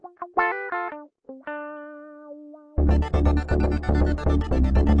Meanwhile,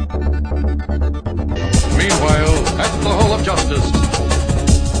 at the Hall of Justice.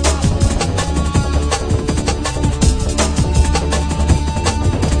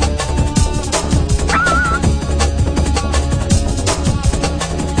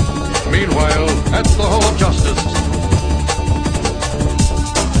 Meanwhile, at the Hall of Justice.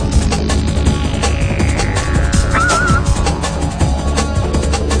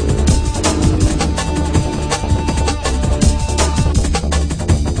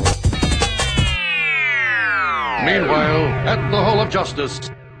 Meanwhile, at the Hall of Justice.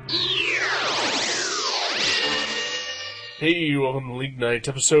 Hey, welcome to League Night,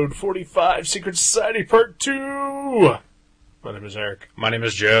 episode 45, Secret Society Part 2! My name is Eric. My name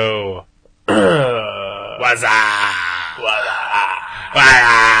is Joe. What's up?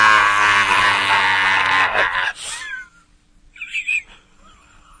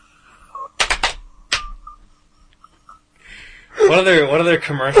 What other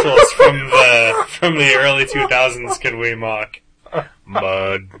commercials from the early 2000s could we mock?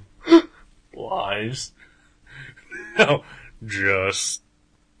 Mud. Lies. No. Just.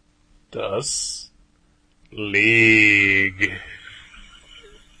 Dust. League.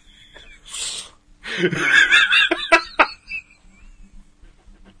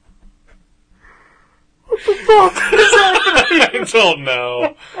 I don't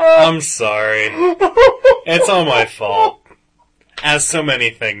know. I'm sorry. It's all my fault. As so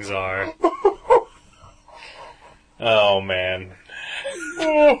many things are. Oh, man.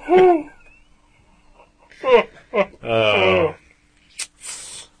 Oh.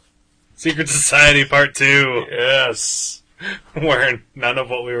 Secret Society Part 2. Yes. Where none of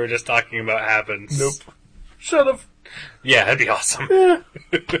what we were just talking about happens. Nope. Shut up. Yeah, that'd be awesome.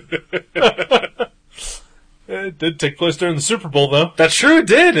 It did take place during the Super Bowl, though. That's true, it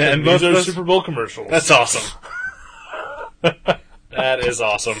did. And these both are those Super Bowl commercials. That's awesome. That is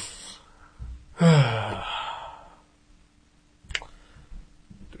awesome. Do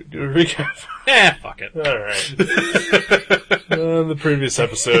we do a recap? Fuck it. Alright. On the previous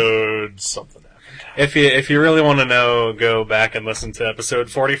episode, something happened. If you really want to know, go back and listen to episode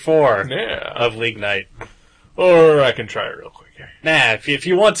 44 Yeah. of League Night. Or I can try it real quick here. Nah, if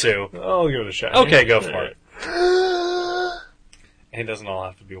you want to. I'll give it a shot. Okay, here. go for Alright. it. It doesn't all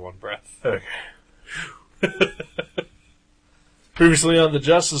have to be one breath. Okay. Previously on the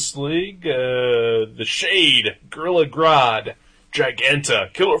Justice League, the Shade, Gorilla Grodd,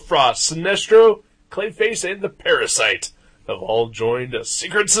 Giganta, Killer Frost, Sinestro, Clayface, and the Parasite have all joined a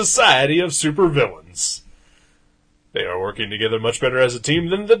secret society of supervillains. They are working together much better as a team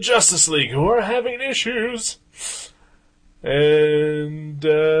than the Justice League, who are having issues. And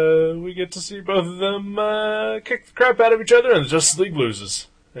we get to see both of them kick the crap out of each other, and the Justice League loses.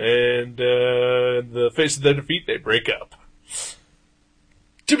 And in the face of their defeat, they break up.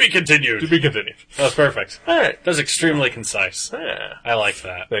 To be continued. To be continued. That was perfect. Alright. That was extremely concise. Yeah. I like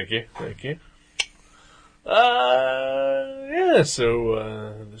that. Thank you.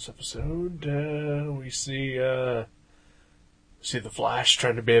 So this episode, we see the Flash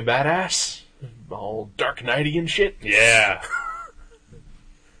trying to be a badass. All Dark Knighty and shit. Yeah.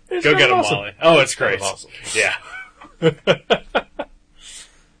 It's Go kind get of him, awesome. Molly. Oh, it's great. Kind of awesome. Yeah.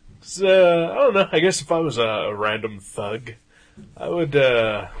 So, I don't know. I guess if I was a random thug, I would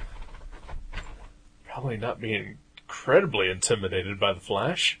probably not be incredibly intimidated by the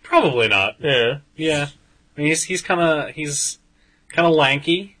Flash. Probably not. Yeah. Yeah. I mean, he's kind of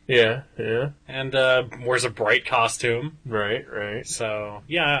lanky Yeah. and wears a bright costume. Right. So,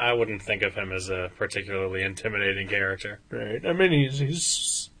 yeah, I wouldn't think of him as a particularly intimidating character. Right. I mean,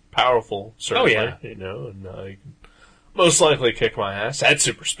 he's powerful, certainly. Oh, yeah. You know, and he can most likely kick my ass at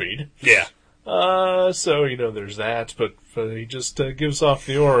super speed. Yeah. So, you know, there's that, but he just gives off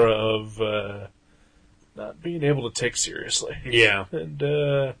the aura of not being able to take seriously. Yeah. And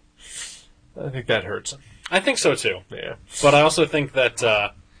I think that hurts him. I think so, too. Yeah. But I also think that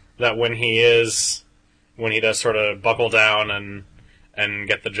that when he does sort of buckle down and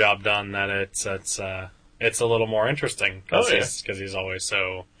get the job done, that it's a little more interesting because he's always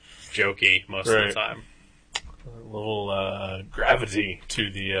so jokey most of the time. A little gravity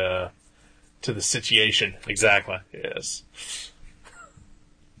to the situation. Exactly. Yes.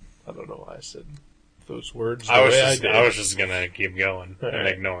 I don't know why I said those words. I was did. just gonna keep going and Right.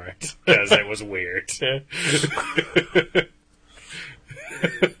 ignore it because it was weird.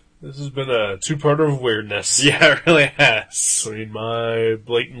 This has been a two-parter of weirdness. Yeah, it really has. Between my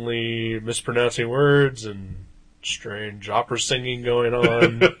blatantly mispronouncing words and strange opera singing going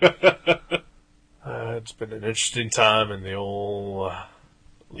on. It's been an interesting time in the old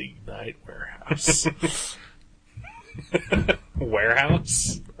League Night warehouse.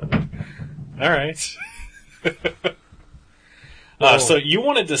 Warehouse? Alright. Well- So you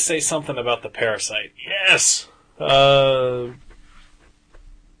wanted to say something about the parasite. Yes.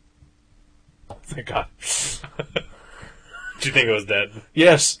 Thank God. Did you think it was dead?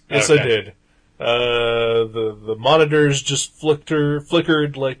 Yes, I Okay. did. The monitors just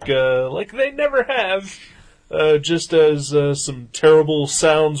flickered like they never have. Just as some terrible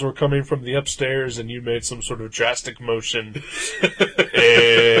sounds were coming from the upstairs, and you made some sort of drastic motion,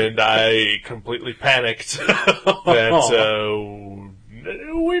 and I completely panicked that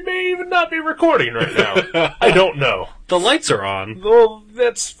we may even not be recording right now. I don't know. The lights are on. Well,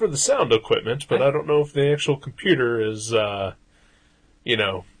 that's for the sound equipment, but I don't know if the actual computer is,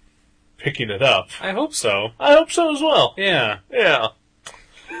 picking it up. I hope so. I hope so as well. Yeah. Yeah.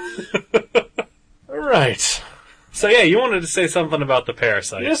 All right. So yeah, you wanted to say something about the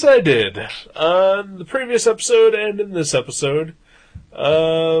parasite. Yes, I did. On the previous episode and in this episode,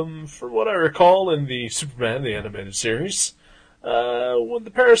 from what I recall in the Superman, the animated series, when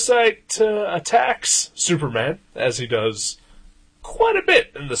the parasite attacks Superman, as he does quite a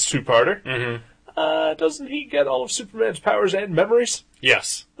bit in this two-parter, doesn't he get all of Superman's powers and memories?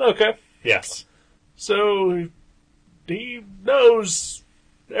 Yes. Okay. Yes. So he knows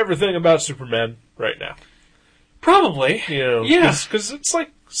everything about Superman right now. Probably. Yeah. Because it's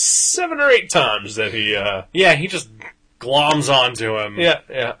like 7 or 8 times that he, Yeah, he just gloms onto him. yeah,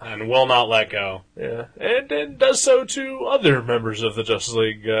 And will not let go. and does so to other members of the Justice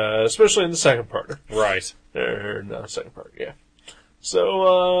League, especially in the second part. Right. Or, no, second part, yeah.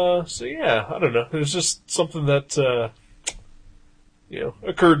 So yeah, I don't know. It was just something that,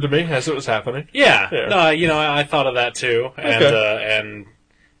 occurred to me as it was happening. Yeah. Yeah. No, I thought of that too. And, Okay.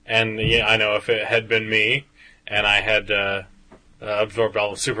 and yeah, I know if it had been me and I had, absorbed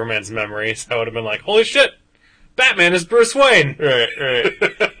all of Superman's memories, I would have been like, holy shit! Batman is Bruce Wayne! Right.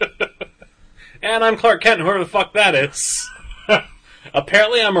 And I'm Clark Kent, whoever the fuck that is.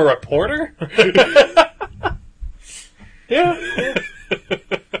 Apparently I'm a reporter? Yeah.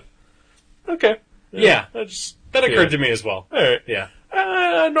 Okay. Yeah. That That occurred to me as well. Alright. Yeah.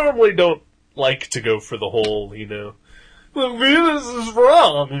 I normally don't like to go for the whole, the Venus is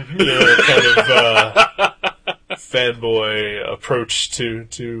wrong, kind of, fanboy approach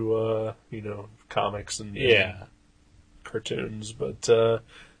to comics and Yeah. cartoons, but, for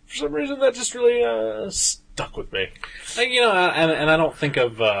some reason that just really, stuck with me. And I don't think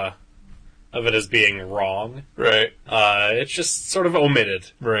of it as being wrong. Right. It's just sort of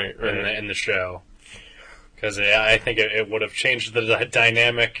omitted Right. in the show. Because I think it would have changed the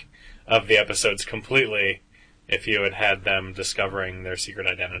dynamic of the episodes completely if you had had them discovering their secret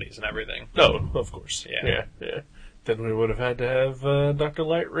identities and everything. No, of course. Yeah. Yeah. Then we would have had to have, Dr.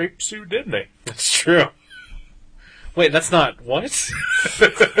 Light rape Sue Dibney. That's true. Wait, that's not... What? Isn't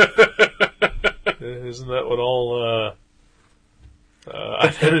that what all,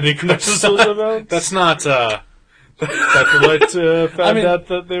 Identity Crisis was about? That's not... Dr. Light found out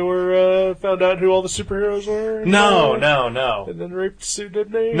that they were found out who all the superheroes were. No. And then raped Sue,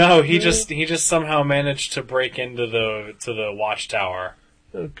 didn't he? No, he just somehow managed to break into the watchtower.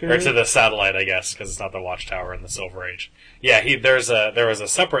 Okay. Or to the satellite, I guess, because it's not the watchtower in the Silver Age. Yeah, there was a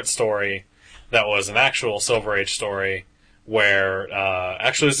separate story that was an actual Silver Age story where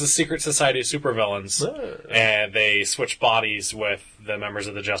actually it was the Secret Society of Supervillains, and they switch bodies with the members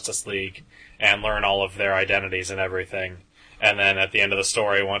of the Justice League and learn all of their identities and everything. And then at the end of the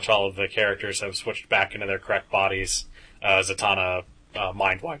story, once all of the characters have switched back into their correct bodies, Zatanna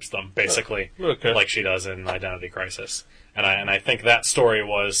mind wipes them, basically, Okay. like she does in Identity Crisis. And I think that story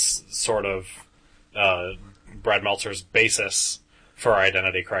was sort of Brad Meltzer's basis for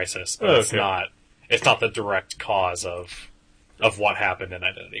Identity Crisis, but it's not the direct cause of what happened in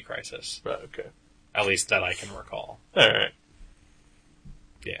Identity Crisis. Okay. At least that I can recall. Alright.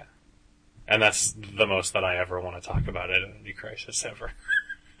 Yeah. And that's the most that I ever want to talk about Identity Crisis ever.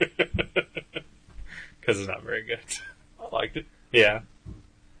 Because it's not very good. I liked it. Yeah.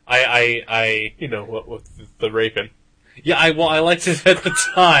 I what with the raping. Yeah, I liked it at the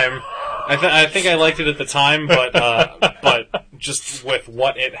time. I think I liked it at the time, but just with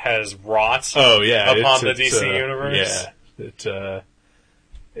what it has wrought Oh yeah, upon the DC universe. Yeah,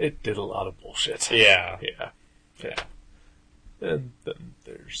 it did a lot of bullshit. Yeah. Yeah. And then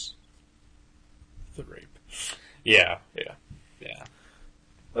there's the rape. Yeah.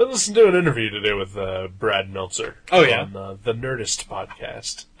 I listened to an interview today with Brad Meltzer. Oh, yeah? On the Nerdist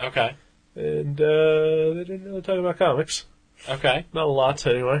podcast. Okay. And they didn't really talk about comics. Okay. Not a lot,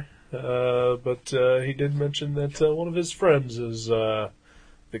 anyway. But he did mention that one of his friends is the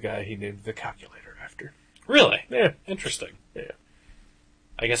guy he named the Calculator after. Really? Yeah. Interesting. Yeah.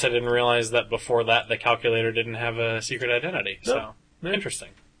 I guess I didn't realize that before that the calculator didn't have a secret identity. So, Yeah. interesting.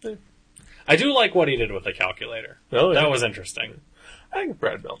 Yeah. I do like what he did with the calculator. Oh, yeah. That was interesting. I think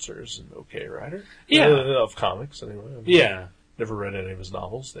Brad Meltzer is an okay writer. Yeah. Of comics, anyway. I mean, Yeah. never read any of his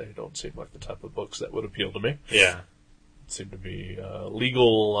novels. They don't seem like the type of books that would appeal to me. Yeah. Seem to be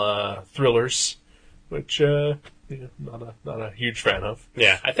legal thrillers, which not a huge fan of.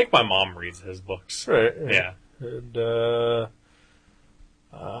 Yeah. I think my mom reads his books. Right. Yeah. And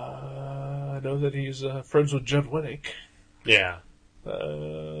I know that he's friends with Judd Winnick. Yeah.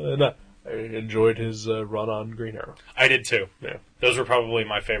 And I enjoyed his run on Green Arrow. I did too. Yeah. Those were probably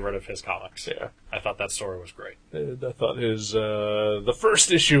my favorite of his comics. Yeah. I thought that story was great. And I thought his the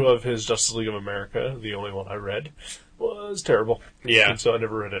first issue of his Justice League of America, the only one I read, was terrible. Yeah. And so I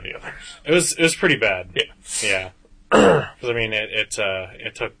never read any others. It was pretty bad. Yeah. Yeah. Because, I mean, it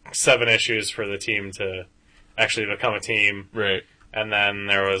took 7 issues for the team to actually become a team. Right. And then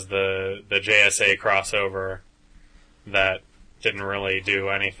there was the JSA crossover that didn't really do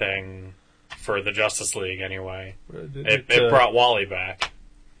anything for the Justice League anyway. It brought Wally back.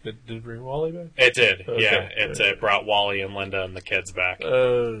 Did it bring Wally back? It did, Okay. yeah. It brought Wally and Linda and the kids back.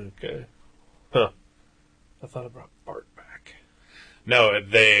 Okay. Huh. I thought it brought Bart back. No,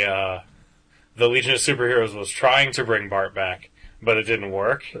 the Legion of Superheroes was trying to bring Bart back, but it didn't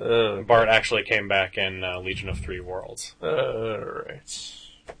work. Bart actually came back in Legion of Three Worlds. Alright.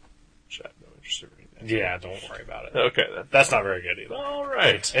 I have no interest in reading that. Yeah, don't worry about it. Okay, then. That's not very good either.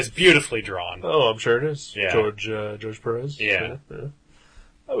 Alright. It's beautifully drawn. Oh, I'm sure it is. Yeah. George Perez. Yeah.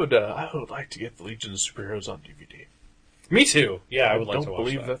 I would like to get the Legion of Superheroes on DVD. Me too. Yeah, I would like to don't watch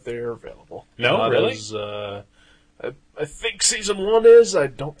believe that. that they're available. No, Not really? As, I think season 1 is. I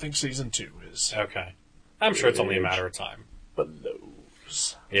don't think season 2 is. Okay. I'm sure it's only a matter of time. But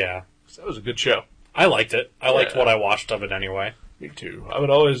those. Yeah. That was a good show. I liked it. I liked Yeah. what I watched of it anyway. Me too. I would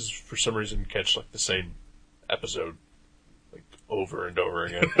always, for some reason, catch like the same episode, like over and over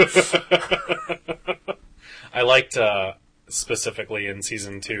again. I liked, specifically in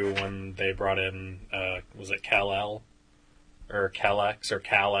season 2 when they brought in, was it Kal-El? Or Kal-X or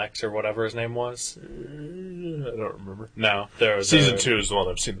Kal-X or whatever his name was? I don't remember. No. There was Season 2 is the one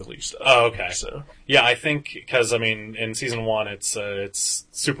I've seen the least of. Oh, okay. So. Yeah, I think, because, I mean, in season 1 it's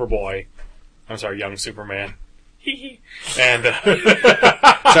Superboy. I'm sorry, Young Superman. And,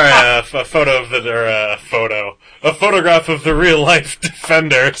 sorry, a photograph of the real life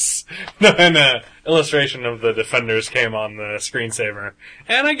Defenders. And an illustration of the Defenders came on the screensaver.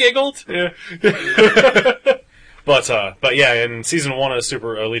 And I giggled. Yeah. But yeah, in season 1 of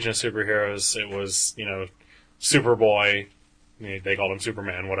Legion of Superheroes, it was, Superboy. They called him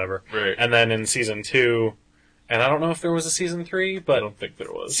Superman, whatever. Right. And then in season 2, and I don't know if there was a season 3, but I don't think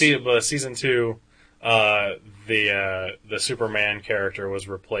there was. season 2, the Superman character was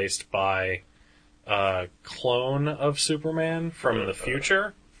replaced by a clone of Superman from the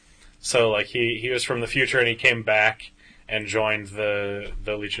future. So, like, he was from the future and he came back and joined the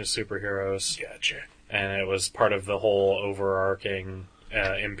Legion of Superheroes. Gotcha. And it was part of the whole overarching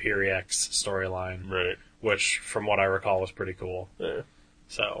Imperiex storyline. Right. Which, from what I recall, was pretty cool. Yeah.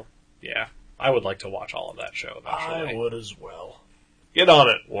 So, yeah. I would like to watch all of that show eventually. I would as well. Get on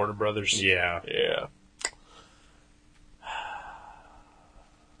it, Warner Brothers. Yeah. Yeah.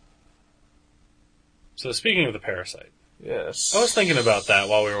 So, speaking of the Parasite, Yes. I was thinking about that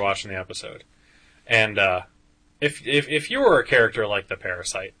while we were watching the episode. And if you were a character like the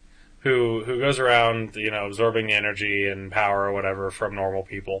Parasite, who goes around, absorbing the energy and power or whatever from normal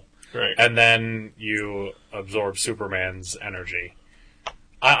people, Right. and then you absorb Superman's energy,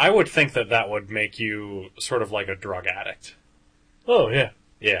 I would think that would make you sort of like a drug addict. Oh, yeah.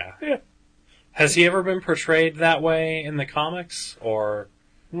 Yeah. Yeah. Has he ever been portrayed that way in the comics, or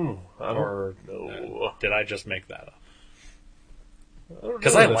I don't know. did I just make that up?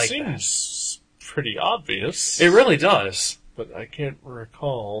 Because I like seems pretty obvious. It really does. But I can't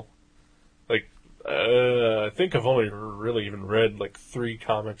recall. Like, I think I've only really even read, 3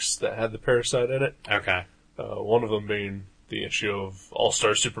 comics that had the Parasite in it. Okay. One of them being the issue of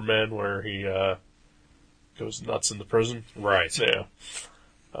All-Star Superman where he goes nuts in the prison. Right. Yeah.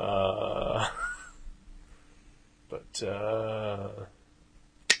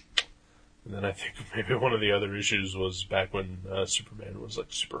 And then I think maybe one of the other issues was back when Superman was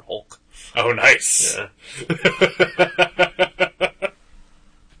Super Hulk. Oh, nice. Yeah.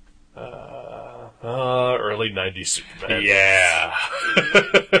 Early 90s Superman. Yeah.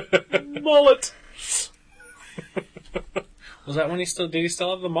 Mullet! Was that when did he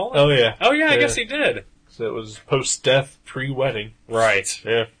still have the mullet? Oh, yeah. Oh, yeah, I guess he did. So it was post-death, pre-wedding. Right.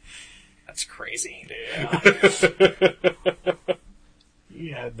 Yeah. That's crazy. He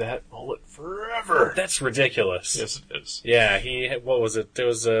had that mullet forever. That's ridiculous. Yes, it is. Yeah, what was it? It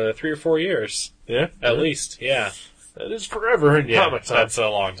was 3 or 4 years. Yeah? At least, yeah. That is forever in comic time. That's a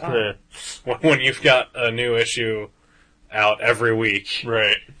long time. Yeah. When you've got a new issue out every week,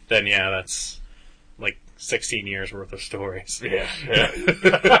 right? Then that's like 16 years worth of stories. Yeah.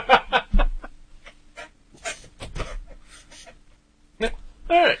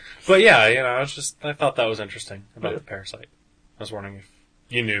 All right. But yeah, I thought that was interesting about the Parasite. I was wondering if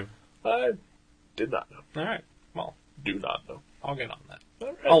you knew. I did not know. All right. Well, do not know. I'll get on that. All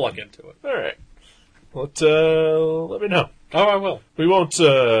right. I'll look into it. All right. Let me know. Oh, I will. We won't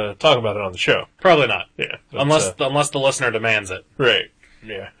talk about it on the show. Probably not. Yeah. Unless the listener demands it. Right.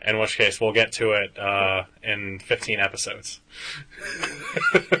 Yeah. In which case, we'll get to it in 15 episodes.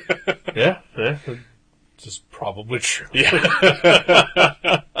 Yeah. Which is probably true. Yeah.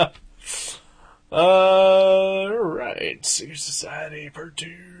 Right. Secret Society Part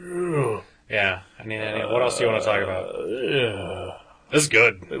 2. Yeah. I mean, what else do you want to talk about? Yeah. This is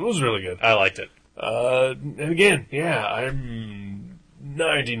good. It was really good. I liked it. And again, I'm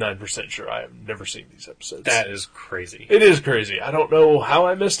 99% sure I have never seen these episodes. That is crazy. It is crazy. I don't know how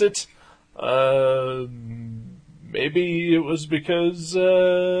I missed it. Maybe it was because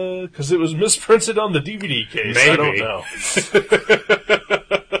it was misprinted on the DVD case. Maybe. I don't know.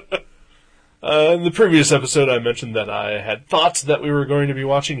 In the previous episode, I mentioned that I had thoughts that we were going to be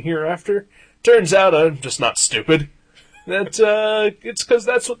watching Hereafter. Turns out I'm just not stupid. That it's because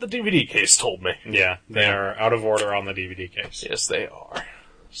that's what the DVD case told me. Yeah, they are out of order on the DVD case. Yes, they are.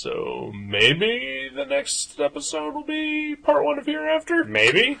 So maybe the next episode will be part 1 of Hereafter?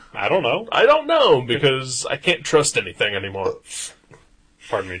 Maybe? I don't know. I don't know, because I can't trust anything anymore.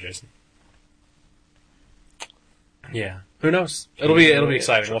 Pardon me, Jason. Yeah. Who knows? It'll be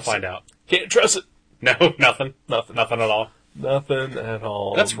exciting. We'll find out. Can't trust it. No, nothing. Nothing. Nothing at all. Nothing at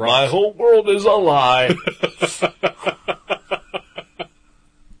all. That's rough. My whole world is a lie.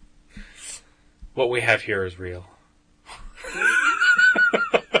 What we have here is real.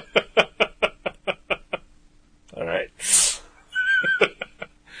 All right.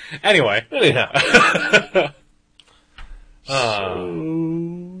 Anyway. Anyhow.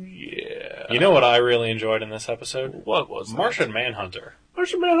 So, yeah. You know what I really enjoyed in this episode? What was that? Martian Manhunter.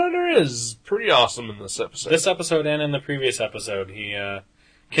 Martian Manhunter is pretty awesome in this episode. This episode and in the previous episode, he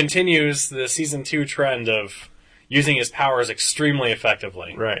continues the Season 2 trend of using his powers extremely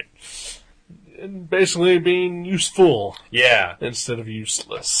effectively. Right. And basically being useful. Yeah. Instead of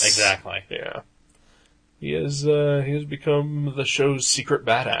useless. Exactly. Yeah. He has become the show's secret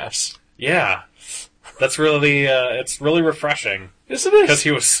badass. Yeah. That's really, it's really refreshing. Yes, it is. Because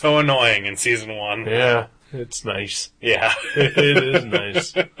he was so annoying in Season 1. Yeah. It's nice. Yeah. It is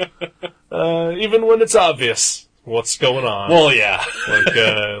nice. Even when it's obvious what's going on. Well, yeah.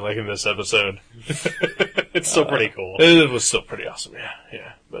 Like in this episode. It's still pretty cool. It was still pretty awesome,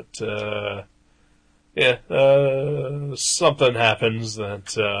 yeah. But, something happens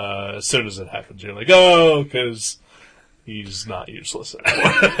that, as soon as it happens, you're like, oh, because he's not useless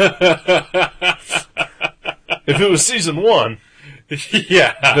anymore. If it was Season 1,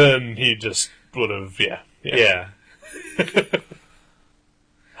 yeah. then he just would have, Yeah.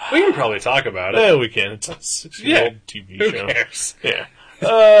 We can probably talk about it. Yeah, we can. It's a 6-year-old TV Who show. cares? Yeah.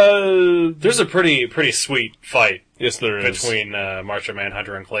 There's a pretty sweet fight. Yes, there is. Between Martian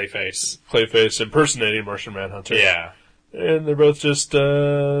Manhunter and Clayface. Clayface impersonating Martian Manhunter. Yeah. And they're both just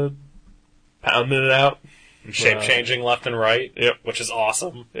pounding it out. Shape-changing left and right. Yep. Which is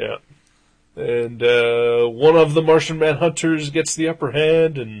awesome. Yeah. And one of the Martian Manhunters gets the upper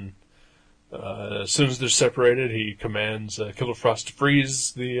hand, and as soon as they're separated, he commands Killer Frost to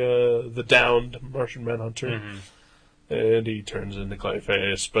freeze the downed Martian Manhunter. Mm-hmm. And he turns into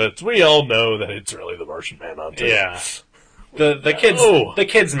Clayface, but we all know that it's really the Martian Manhunter. Yeah. The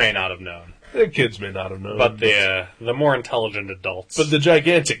kids may not have known. The kids may not have known. But the more intelligent adults. But the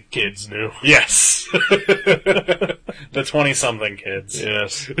gigantic kids knew. Yes. The 20-something kids.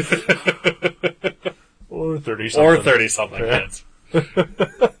 Yes. Or 30-something. Or 30-something kids.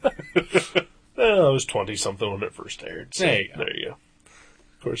 Well, I was 20-something when it first aired. So there you go.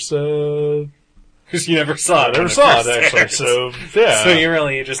 Of course, because you never saw it. I never saw it, actually. So, yeah. So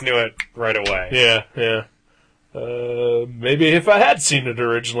you just knew it right away. Yeah. Maybe if I had seen it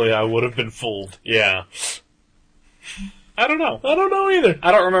originally, I would have been fooled. Yeah. I don't know. I don't know either.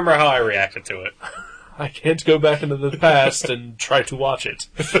 I don't remember how I reacted to it. I can't go back into the past and try to watch it.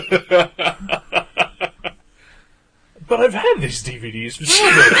 But I've had these DVDs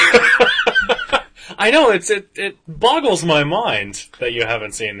forever. I know, it boggles my mind that you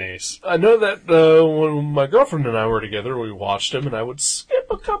haven't seen these. I know that when my girlfriend and I were together, we watched them, and I would skip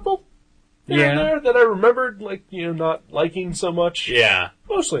a couple here and there that I remembered, not liking so much. Yeah.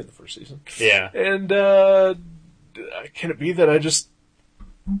 Mostly in the first season. Yeah. And can it be that I just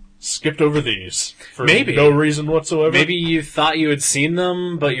skipped over these for no reason whatsoever? Maybe you thought you had seen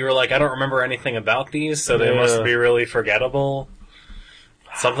them, but you were like, I don't remember anything about these, so they must be really forgettable.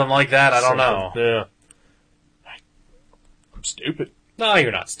 Something like that, I don't know. Yeah. I'm stupid. No, you're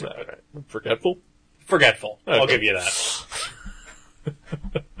not stupid. Right. I'm forgetful? Forgetful. Okay. I'll give you that.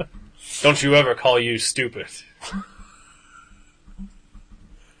 Don't you ever call you stupid.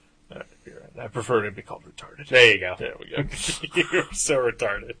 Right, you're right. I prefer to be called retarded. There you go. There we go. You're so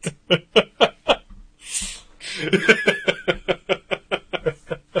retarded.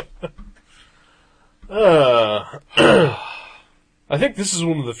 I think this is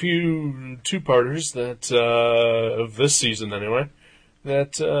one of the few two-parters that, of this season anyway,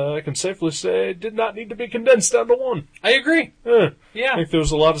 that I can safely say did not need to be condensed down to one. I agree. I Yeah. think there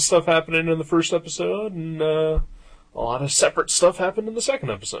was a lot of stuff happening in the first episode, and a lot of separate stuff happened in the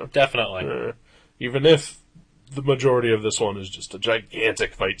second episode. Definitely. Even if the majority of this one is just a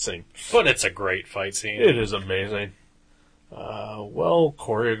gigantic fight scene. But it's a great fight scene. It is amazing. Well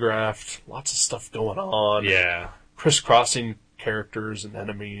choreographed, lots of stuff going on. Yeah. Crisscrossing characters and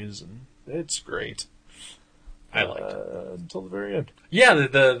enemies, and it's great. I liked it. Until the very end. Yeah,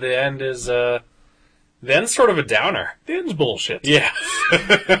 the end is, the end's sort of a downer. The end's bullshit. Yeah.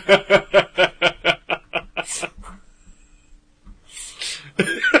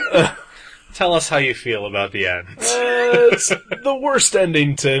 Tell us how you feel about the end. It's the worst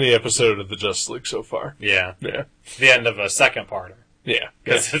ending to any episode of the Justice League so far. Yeah. Yeah. The end of a second parter. Yeah.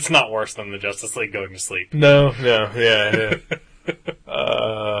 Because it's not worse than the Justice League going to sleep. No, yeah.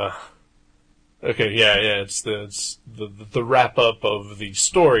 Okay, yeah, it's the wrap up of the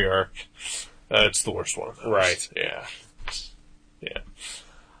story arc. It's the worst one of those. Right. Yeah.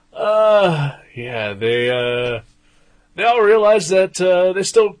 They all realize that they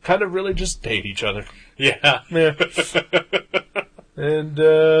still kind of really just hate each other. Yeah. Yeah. And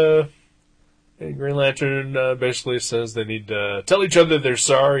Green Lantern basically says they need to tell each other they're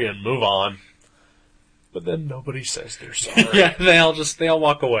sorry and move on. But then nobody says they're sorry. Yeah, they all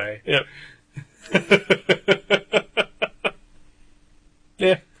walk away. Yep.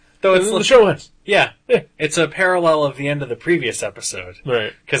 Yeah. Though And then the show ends. Yeah. Yeah. It's a parallel of the end of the previous episode.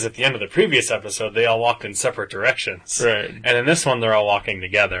 Right. Because at the end of the previous episode, they all walked in separate directions. Right. And in this one, they're all walking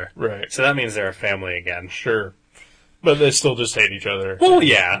together. Right. So that means they're a family again. Sure. But they still just hate each other. Well,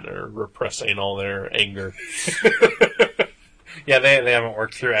 yeah. They're repressing all their anger. Yeah, they haven't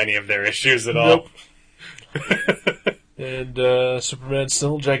worked through any of their issues at all. Nope. And Superman's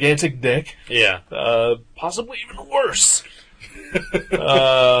still a gigantic dick. Yeah. Possibly even worse.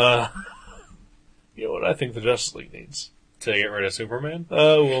 You know what I think the Justice League needs? To get rid of Superman?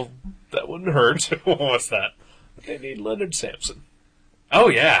 Well, that wouldn't hurt. What's that? They need Leonard Sampson. Oh,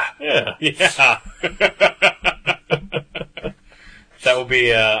 yeah. Yeah. Yeah. That would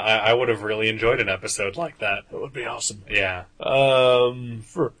be, I would have really enjoyed an episode like that. That would be awesome. Yeah.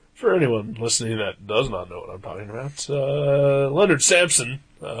 For anyone listening that does not know what I'm talking about, Leonard Sampson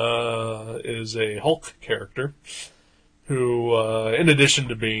is a Hulk character who, in addition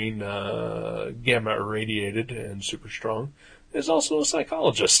to being gamma irradiated and super strong, is also a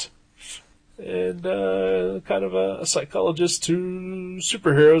psychologist. And kind of a psychologist to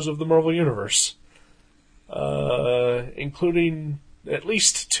superheroes of the Marvel Universe. Including at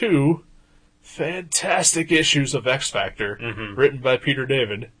least 2 fantastic issues of X-Factor written by Peter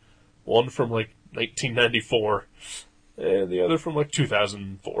David. One from 1994 and the other from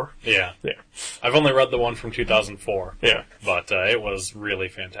 2004. Yeah. Yeah. I've only read the one from 2004. Yeah. But it was really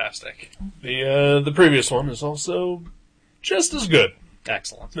fantastic. The previous one is also just as good.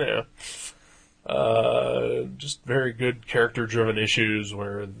 Excellent. Yeah. Just very good character-driven issues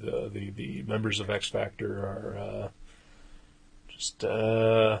where the members of X-Factor are just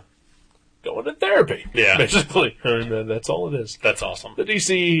going to therapy. Yeah. Basically. I mean, that's all it is. That's awesome. The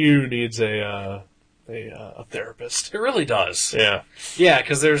DCEU needs a therapist. It really does. Yeah. Yeah,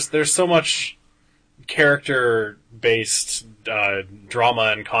 because there's so much character-based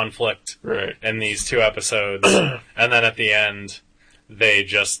drama and conflict Right. in these 2 episodes, and then at the end, they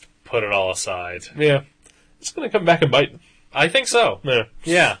just put it all aside. Yeah. It's going to come back and bite them. I think so. Yeah.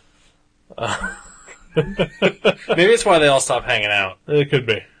 Yeah. Maybe it's why they all stopped hanging out. It could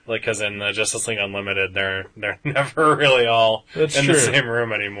be. Like, because in the Justice League Unlimited, they're never really all That's in true. the same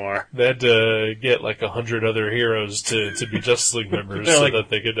room anymore. They had to get like 100 other heroes to be Justice League members They're so like- that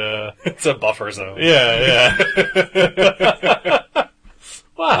they could. It's a buffer zone. Yeah.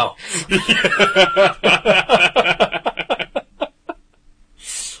 Wow. Yeah.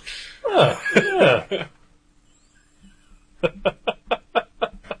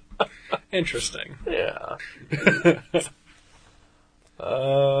 Interesting. Yeah.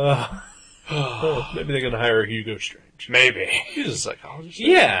 Maybe they're gonna hire Hugo Strange. Maybe. He's a psychologist.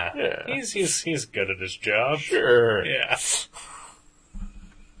 Yeah. Yeah. He's good at his job. Sure. Yeah.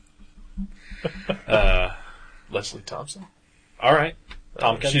 Leslie Thompson. All right.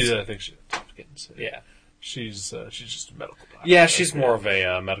 Tompkins. I think she's Tompkins. Yeah. She's just a medical doctor. Yeah, she's more of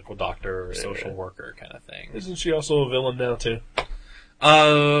a medical doctor or social worker kind of thing. Isn't she also a villain now too?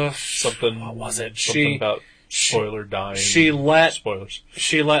 Something. What was it? Something about spoiler dying. Spoilers.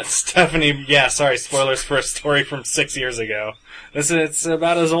 She let Stephanie. Yeah, sorry. Spoilers for a story from 6 years ago. It's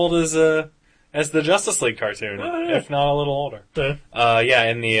about as old as the Justice League cartoon, if not a little older. Yeah.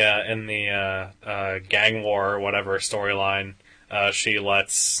 In the gang war or whatever storyline, she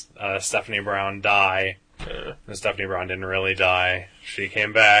lets Stephanie Brown die. And Stephanie Brown didn't really die. She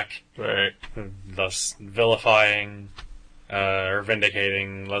came back, Right. thus vilifying or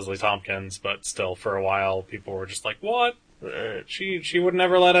vindicating Leslie Tompkins. But still, for a while, people were just like, "What? Right. She would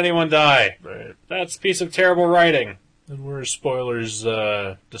never let anyone die. Right. That's a piece of terrible writing." And where's Spoiler's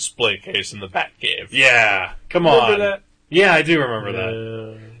display case in the Batcave? Yeah, come on. Remember that? Yeah, I do remember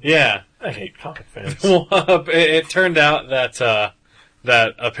that. Yeah. I hate comic fans. Well, it turned out that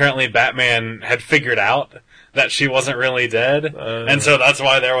apparently Batman had figured out that she wasn't really dead, and so that's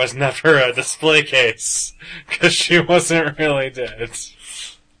why there was never a display case, because she wasn't really dead.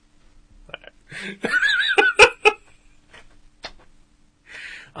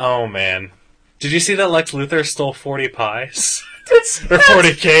 Oh man, did you see that Lex Luthor stole 40 pies or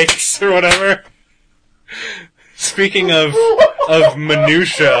 40 cakes or whatever? Speaking of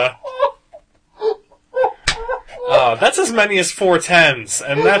minutia. Oh, that's as many as 4 10s,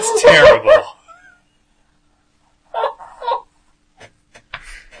 and that's terrible.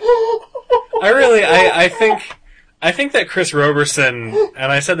 I think that Chris Roberson,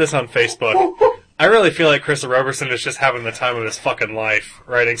 and I said this on Facebook, I really feel like Chris Roberson is just having the time of his fucking life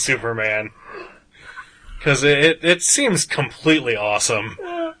writing Superman. Because it seems completely awesome.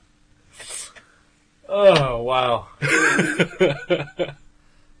 Oh, wow.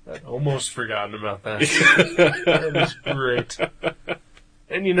 I'd almost forgotten about that. That was great.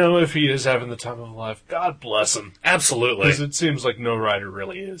 And you know, if he is having the time of his life, God bless him. Absolutely. Because it seems like no writer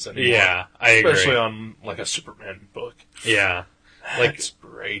really is anymore. Yeah, I agree. Especially on, like, a Superman book. Yeah. That's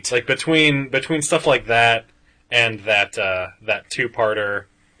great. Like between stuff like that and that two-parter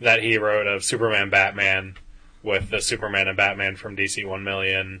that he wrote of Superman Batman with the Superman and Batman from DC 1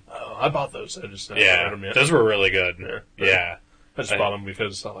 Million. Oh, I bought those. I just haven't read them yet. Those were really good. Yeah. I just bought them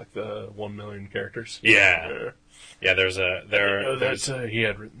because I like the 1 million characters. Yeah. Yeah, he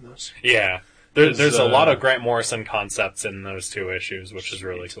had written those. Yeah. There's a lot of Grant Morrison concepts in those 2 issues, which is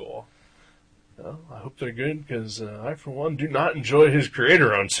really cool. Well, I hope they're good, because I, for one, do not enjoy his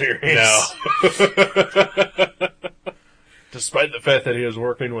creator-owned series. No. Despite the fact that he was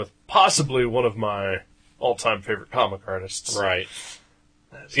working with possibly one of my all-time favorite comic artists. Right.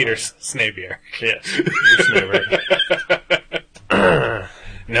 Peter Snabier. Yes. Peter Snabier.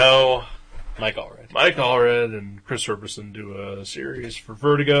 No. Mike Allred. Mike Allred and Chris Roberson do a series for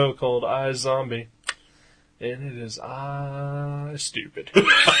Vertigo called I, Zombie. And it is stupid.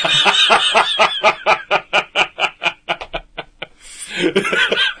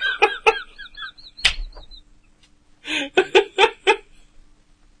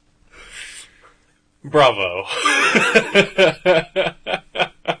 Bravo.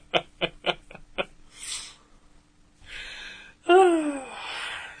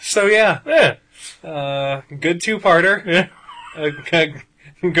 So yeah. Good 2-parter. Yeah.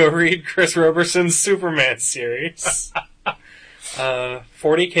 Go read Chris Roberson's Superman series.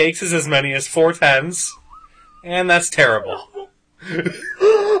 40 cakes is as many as 4 10s, and that's terrible.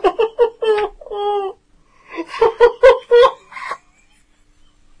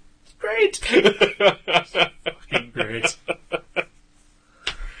 Great. Fucking great.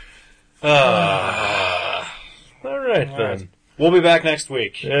 All right, then. We'll be back next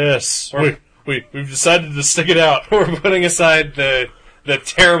week. Yes. We've decided to stick it out. We're putting aside the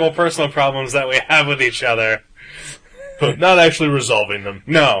terrible personal problems that we have with each other. But not actually resolving them.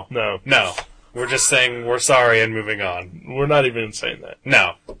 No. No. We're just saying we're sorry and moving on. We're not even saying that.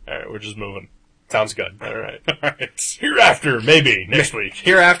 No. Alright, we're just moving. Sounds good. All right. All right. Hereafter, maybe, next week.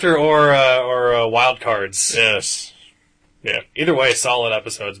 Hereafter or wild cards. Yes. Yeah. Either way, solid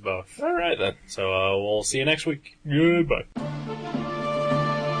episodes both. All right, then. So we'll see you next week. Goodbye.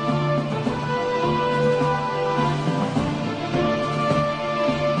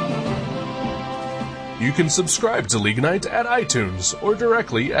 You can subscribe to League Night at iTunes or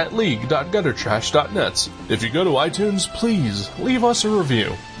directly at league.guttertrash.net. If you go to iTunes, please leave us a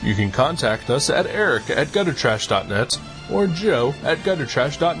review. You can contact us at eric@guttertrash.net or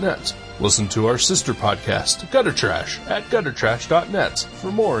joe@guttertrash.net. Listen to our sister podcast, Gutter Trash, at guttertrash.net.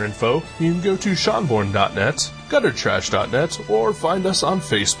 For more info, you can go to seanborn.net, guttertrash.net, or find us on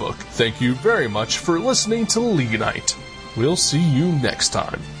Facebook. Thank you very much for listening to League Night. We'll see you next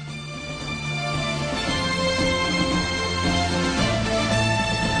time.